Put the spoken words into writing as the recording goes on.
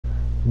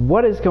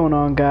What is going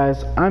on,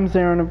 guys? I'm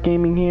Zaron of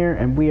Gaming here,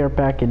 and we are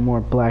back in more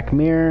Black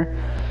Mirror.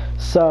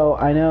 So,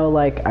 I know,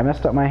 like, I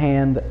messed up my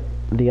hand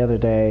the other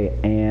day,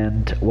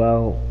 and,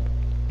 well,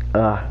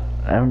 I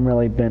haven't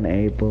really been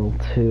able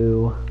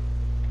to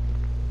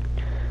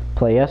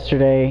play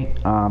yesterday,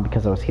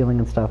 because I was healing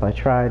and stuff. I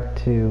tried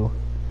to,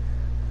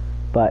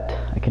 but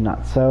I could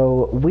not.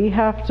 So, we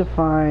have to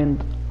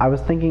find, I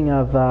was thinking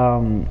of,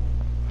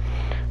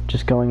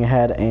 just going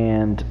ahead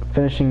and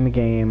finishing the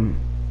game.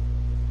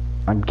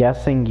 I'm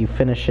guessing you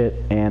finish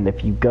it, and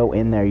if you go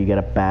in there, you get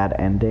a bad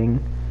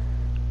ending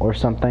or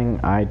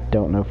something. I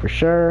don't know for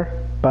sure,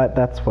 but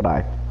that's what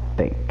I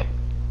think.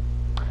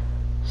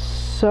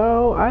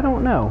 So I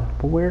don't know,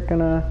 but we're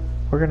gonna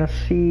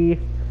see.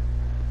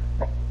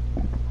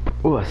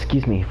 Oh,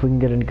 excuse me, if we can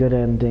get a good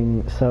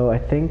ending. So I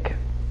think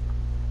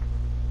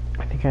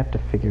I have to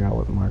figure out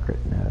what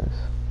Margaret knows.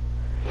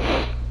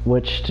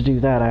 Which, to do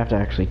that, I have to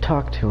actually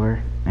talk to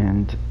her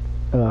and.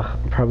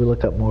 Probably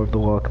look up more of the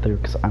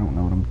walkthrough because I don't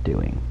know what I'm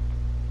doing.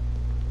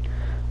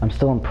 I'm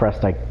still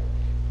impressed I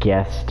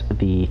guessed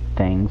the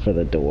thing for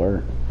the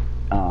door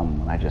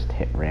when I just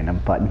hit random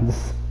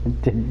buttons and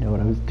didn't know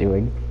what I was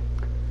doing.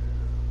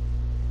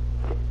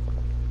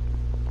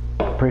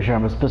 Pretty sure I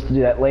was supposed to do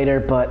that later,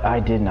 but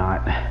I did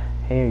not.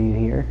 Hey, are you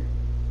here?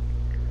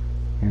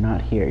 You're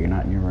not here. You're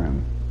not in your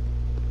room.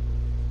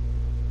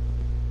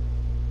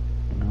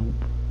 Nope.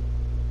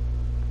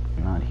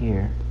 You're not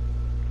here.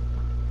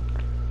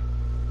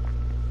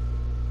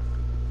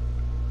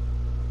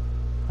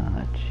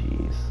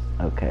 Jeez.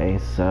 Okay,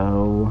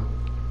 so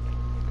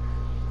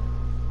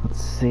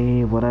let's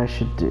see what I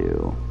should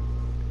do.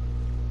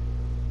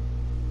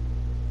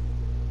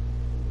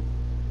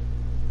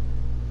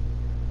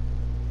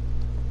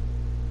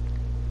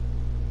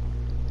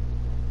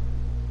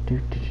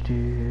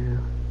 Do.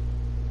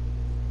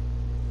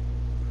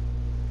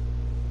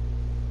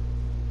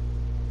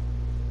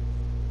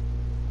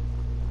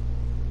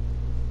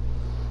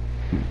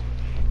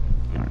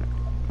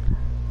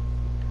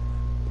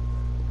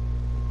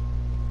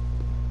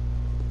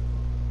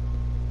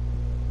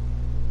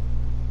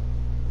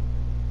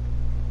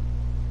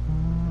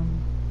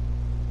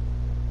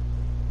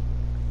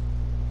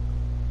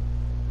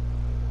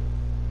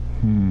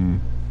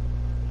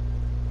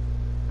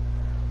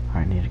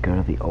 I need to go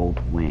to the old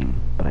wing,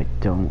 but I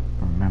don't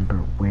remember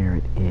where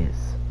it is.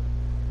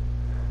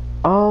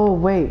 Oh,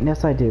 wait.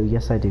 Yes, I do.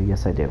 Yes, I do.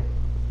 Yes, I do.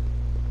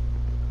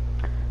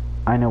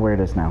 I know where it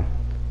is now.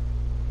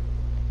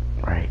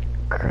 Right.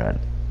 Crud.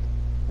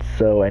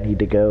 So I need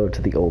to go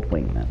to the old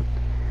wing then.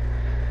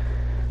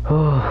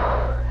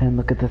 Oh, and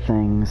look at the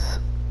things.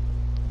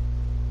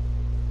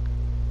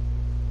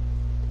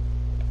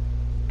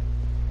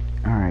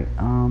 Alright,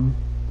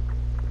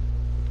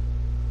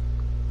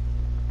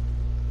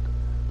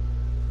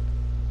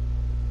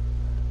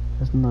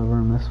 isn't the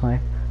room this way?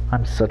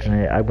 I'm such an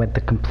idiot. I went the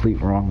complete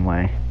wrong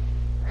way.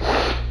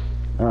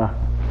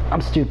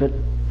 I'm stupid.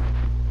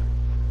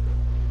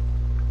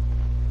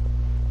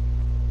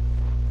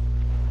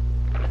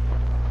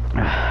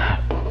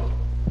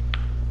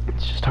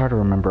 It's just hard to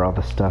remember all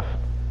this stuff,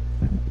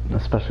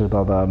 especially with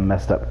all the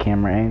messed up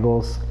camera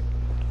angles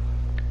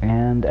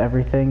and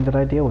everything that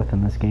I deal with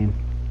in this game.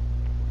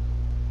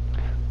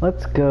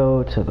 Let's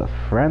go to the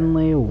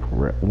friendly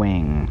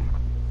wing.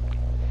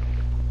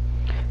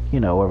 You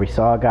know, where we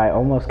saw a guy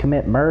almost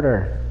commit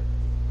murder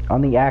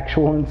on the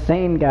actual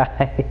insane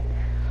guy.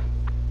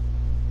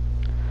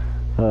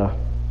 I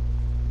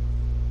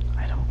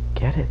don't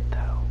get it,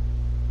 though.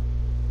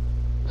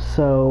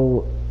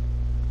 So,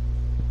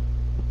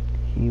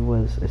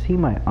 is he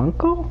my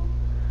uncle?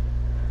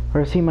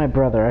 Or is he my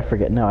brother? I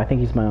forget. No, I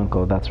think he's my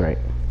uncle. That's right.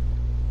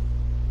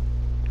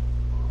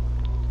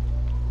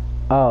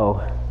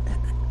 Oh.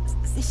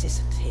 This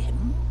isn't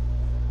him.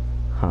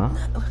 Huh?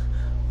 No.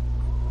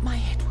 My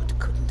Edward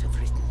couldn't have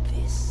written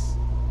this.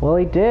 Well,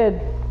 he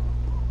did.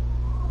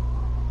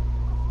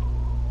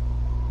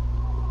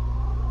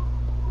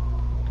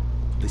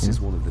 This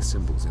is one of the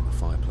symbols in the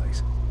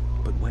fireplace.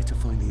 But where to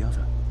find the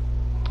other?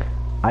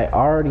 I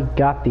already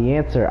got the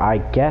answer. I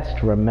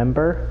guessed,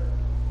 remember?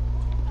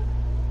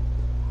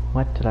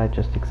 What did I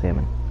just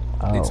examine?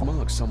 Oh. It's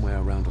marked somewhere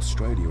around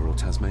Australia or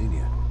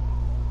Tasmania.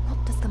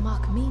 What does the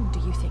mark mean, do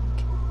you think?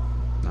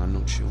 I'm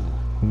not sure.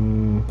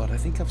 But I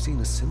think I've seen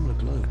a similar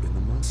globe in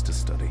the master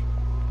study.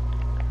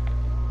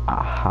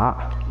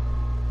 Aha.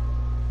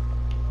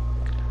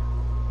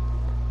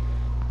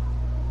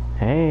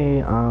 Hey,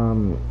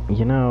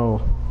 you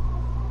know...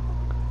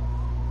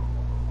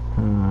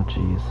 Oh,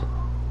 jeez.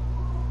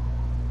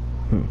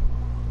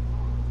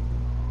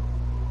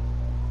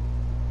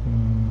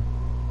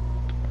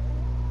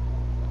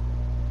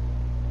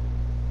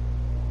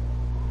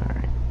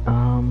 Alright,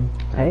 How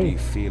do hey. you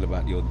feel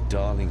about your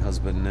darling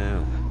husband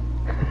now?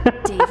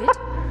 David,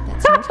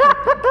 that's not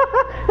helping.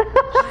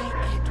 My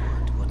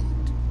Edward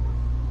wouldn't.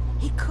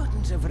 He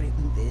couldn't have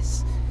written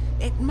this.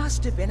 It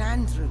must have been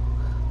Andrew.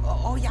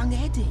 Or young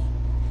Eddie.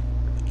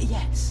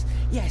 Yes,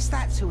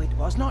 that's who it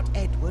was. Not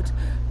Edward.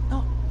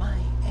 Not my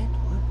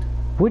Edward.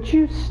 Would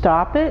you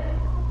stop it?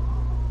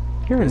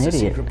 You're an There's a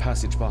idiot. secret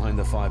passage behind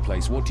the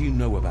fireplace. What do you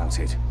know about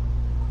it?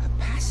 A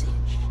passage?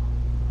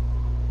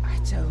 I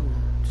don't...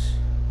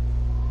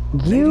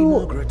 Lady You...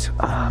 Margaret,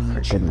 I Ah, for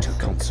need you goodness to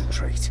sakes.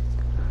 concentrate.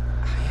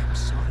 I am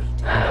sorry,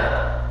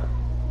 David.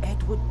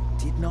 Edward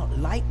did not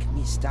like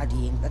me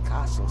studying the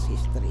castle's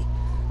history,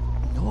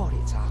 nor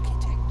its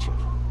architecture.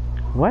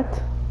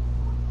 What?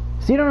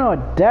 So you don't know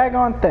a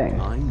daggone thing.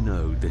 I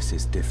know this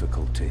is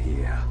difficult to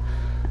hear,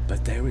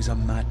 but there is a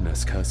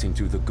madness coursing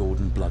through the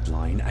Gordon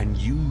bloodline, and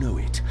you know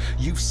it.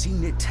 You've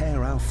seen it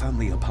tear our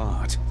family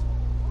apart.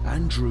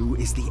 Andrew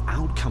is the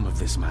outcome of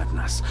this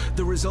madness,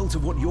 the result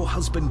of what your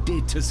husband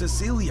did to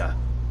Cecilia.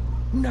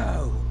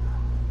 No.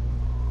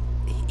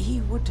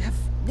 He would have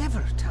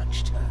never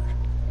touched her.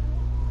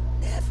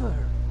 Never.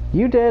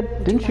 You did.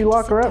 Would Didn't you like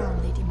lock to her sit up?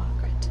 down, Lady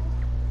Margaret?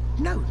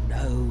 No,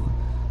 no.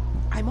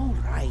 I'm all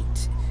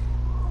right.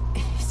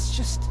 It's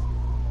just...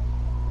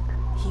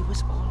 he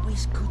was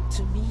always good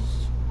to me.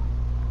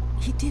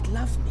 He did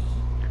love me.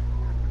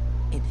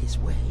 In his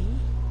way.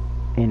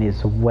 In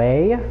his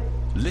way?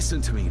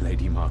 Listen to me,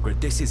 Lady Margaret.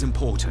 This is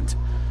important.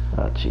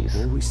 Oh, jeez.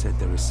 Always said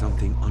there is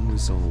something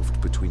unresolved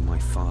between my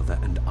father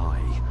and I.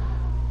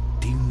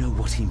 Do you know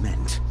what he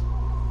meant?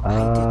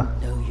 I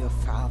didn't know your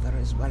father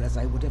as well as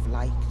I would have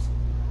liked.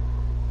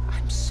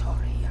 I'm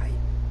sorry,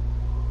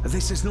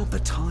 This is not the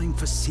time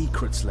for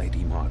secrets,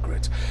 Lady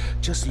Margaret.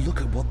 Just look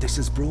at what this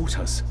has brought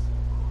us.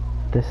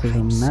 This is a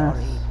I'm mess.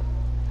 sorry.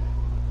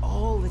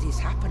 All that is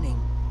happening,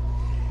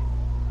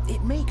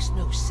 it makes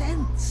no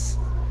sense.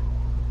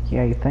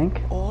 Yeah, you think?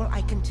 All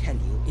I can tell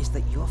you is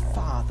that your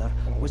father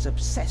was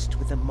obsessed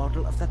with the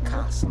model of the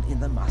castle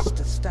in the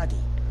master study.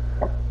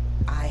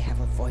 I have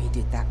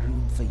avoided that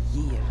room for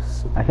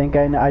years. I think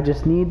I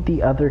just need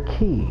the other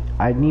key.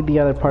 I need the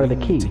other part of the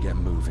We key. need to get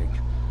moving.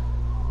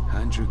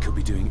 Andrew could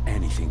be doing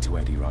anything to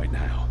Eddie right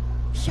now.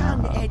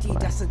 Young Oh, Eddie boy.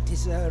 doesn't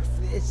deserve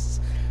this.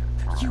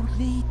 You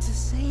need to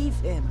save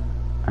him.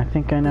 I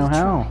think I know We'll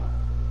how. try.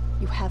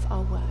 You have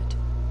our word.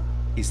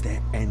 Is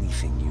there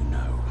anything you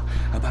know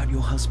about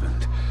your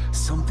husband?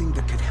 Something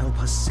that could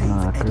help us save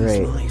Eddie's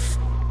great. life?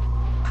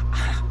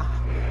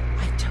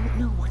 I don't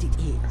know what it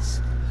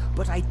is,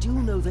 but I do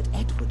know that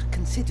Edward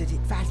considered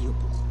it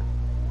valuable.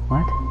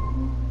 What?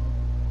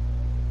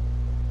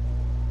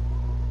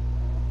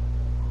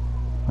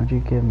 What'd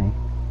you give me?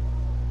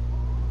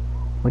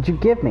 What'd you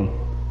give me?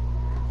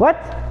 What?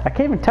 I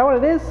can't even tell what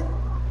it is?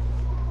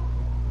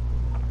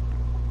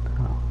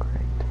 Oh,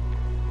 great.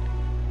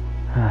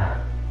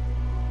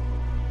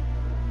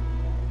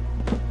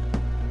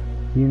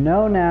 You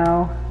know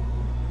now.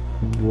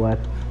 What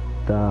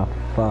the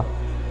fuck?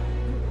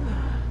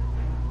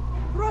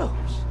 Rose,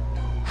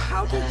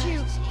 how did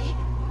you...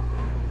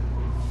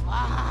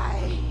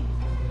 5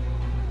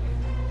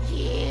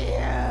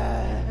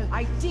 years.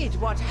 I did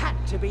what had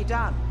to be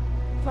done.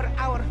 For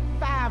our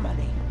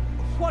family.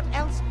 What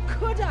else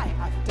could I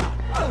have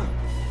done?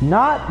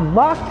 Not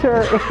locked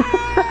her in the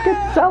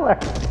freaking cellar.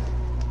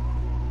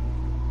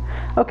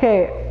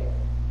 Okay.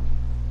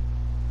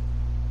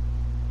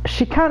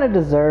 She kind of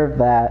deserved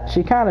that.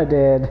 She kind of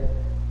did.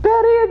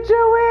 Betty and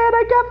Joanne,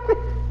 I got the...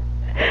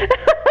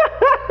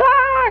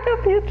 I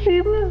got the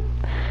achievement.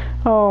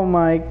 Oh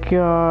my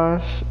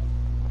gosh.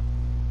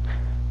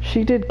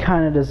 She did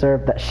kind of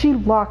deserve that. She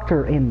locked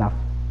her in the...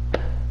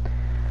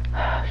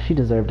 She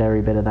deserved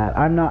every bit of that.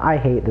 I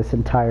hate this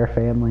entire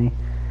family.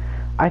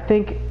 I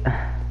think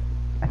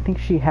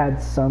she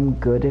had some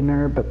good in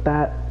her, but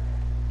that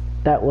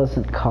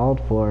wasn't called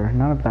for.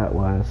 None of that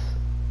was.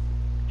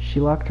 She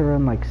locked her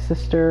in like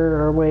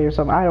sister or way or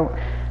something. I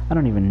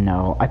don't even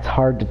know. It's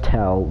hard to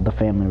tell the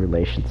family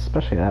relations,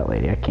 especially that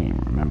lady. I can't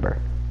even remember.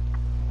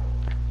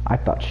 I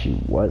thought she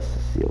was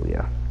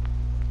Cecilia.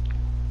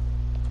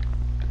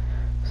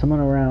 Someone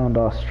around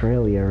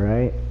Australia,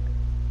 right?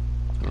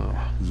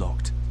 Oh,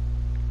 locked.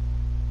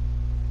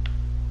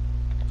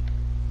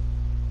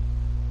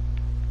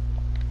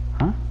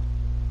 Huh?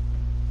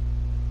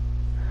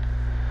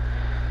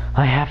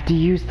 I have to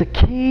use the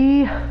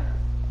key.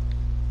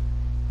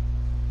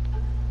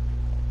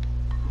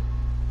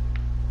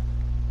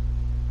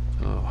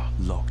 Oh,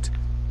 locked.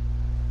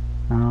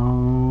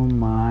 Oh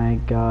my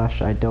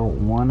gosh, I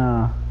don't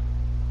wanna...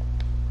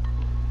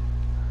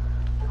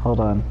 Hold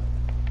on.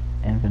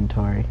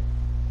 Inventory.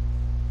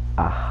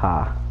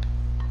 Aha.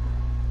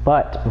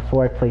 But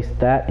before I place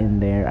that in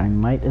there, I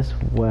might as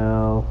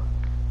well...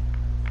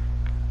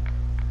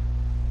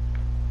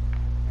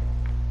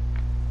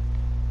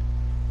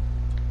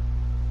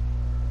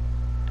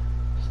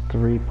 There's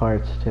 3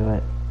 parts to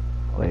it.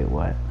 Wait,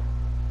 what?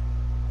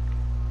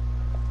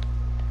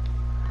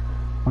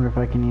 Wonder if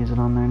I can use it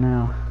on there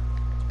now.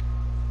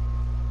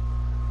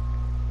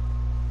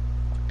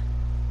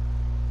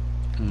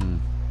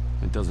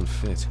 It doesn't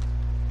fit.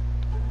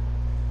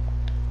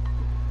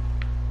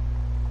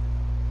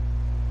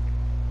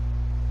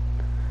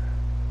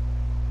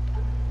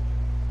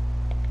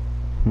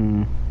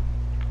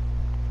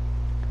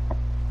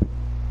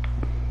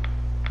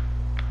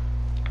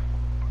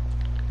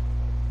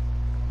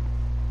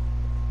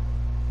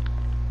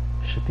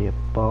 Should be a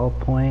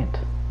ballpoint.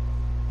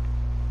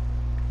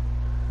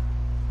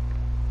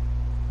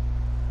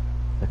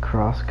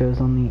 cross goes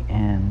on the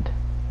end.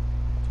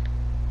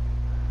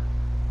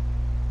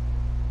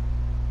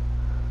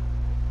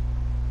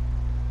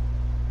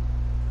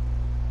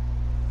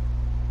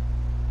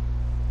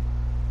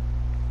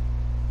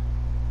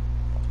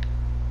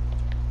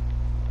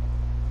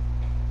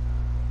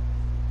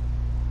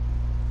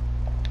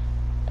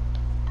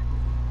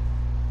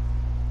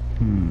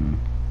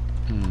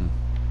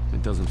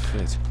 It doesn't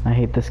fit. I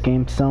hate this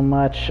game so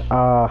much.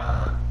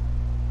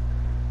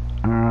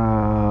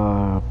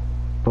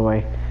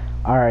 Boy.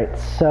 Alright,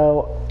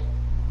 so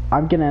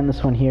I'm gonna end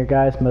this one here,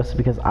 guys, mostly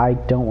because I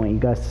don't want you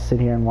guys to sit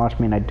here and watch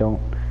me, and I don't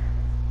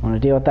want to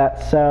deal with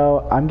that.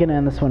 So I'm gonna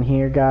end this one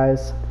here,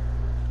 guys.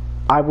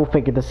 I will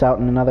figure this out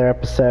in another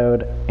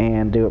episode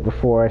and do it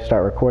before I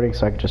start recording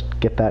so I can just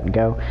get that and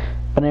go.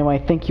 But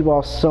anyway, thank you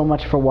all so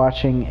much for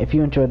watching. If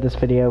you enjoyed this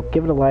video,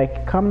 give it a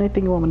like, comment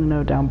anything you want me to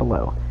know down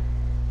below.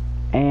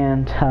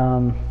 And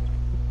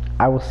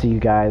I will see you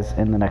guys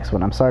in the next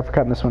one. I'm sorry for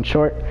cutting this one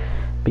short,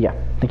 but yeah,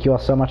 thank you all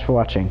so much for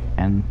watching,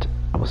 and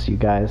I will see you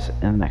guys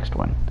in the next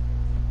one.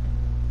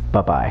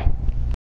 Bye-bye.